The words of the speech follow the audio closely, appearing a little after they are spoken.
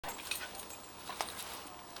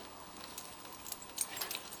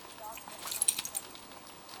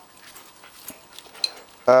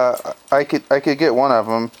I could get one of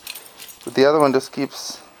them, but the other one just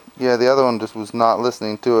keeps. Yeah, the other one just was not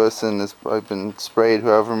listening to us, and has probably been sprayed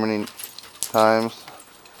however many times.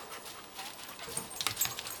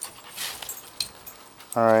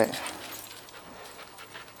 All right.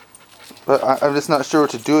 But I'm just not sure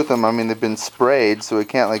what to do with them. I mean, they've been sprayed, so we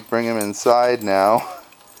can't like bring them inside now.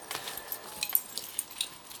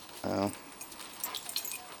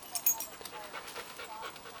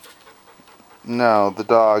 No, the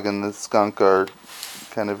dog and the skunk are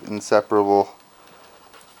kind of inseparable.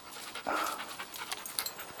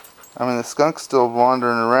 I mean, the skunk's still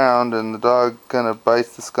wandering around, and the dog kind of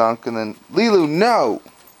bites the skunk, and then Lilu, no!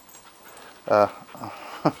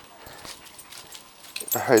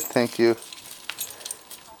 Alright, thank you.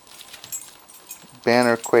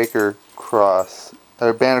 Banner Quaker Cross,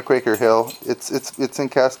 or Banner Quaker Hill. It's in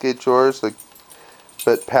Cascade Shores, like,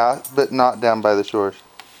 but not down by the shores.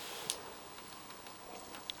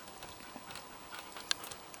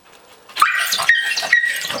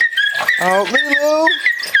 Oh, Lilu!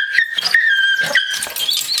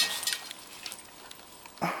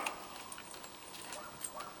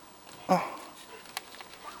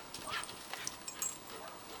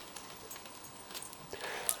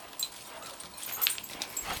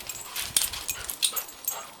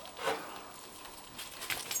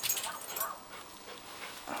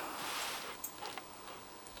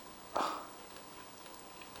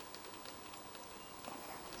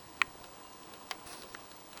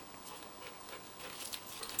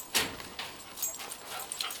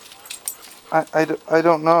 I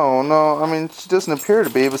don't know. No, I mean, she doesn't appear to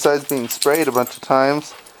be, besides being sprayed a bunch of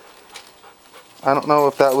times. I don't know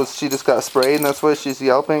if that was, she just got sprayed and that's why she's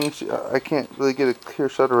yelping. I can't really get a clear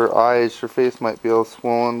shot of her eyes. Her face might be all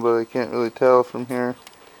swollen, but I can't really tell from here.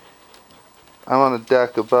 I'm on a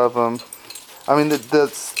deck above them. I mean,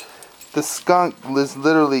 the skunk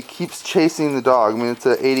literally keeps chasing the dog. I mean, it's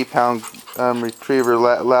an 80-pound retriever,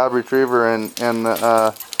 lab retriever, and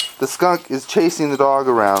the skunk is chasing the dog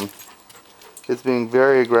around. It's being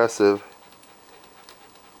very aggressive.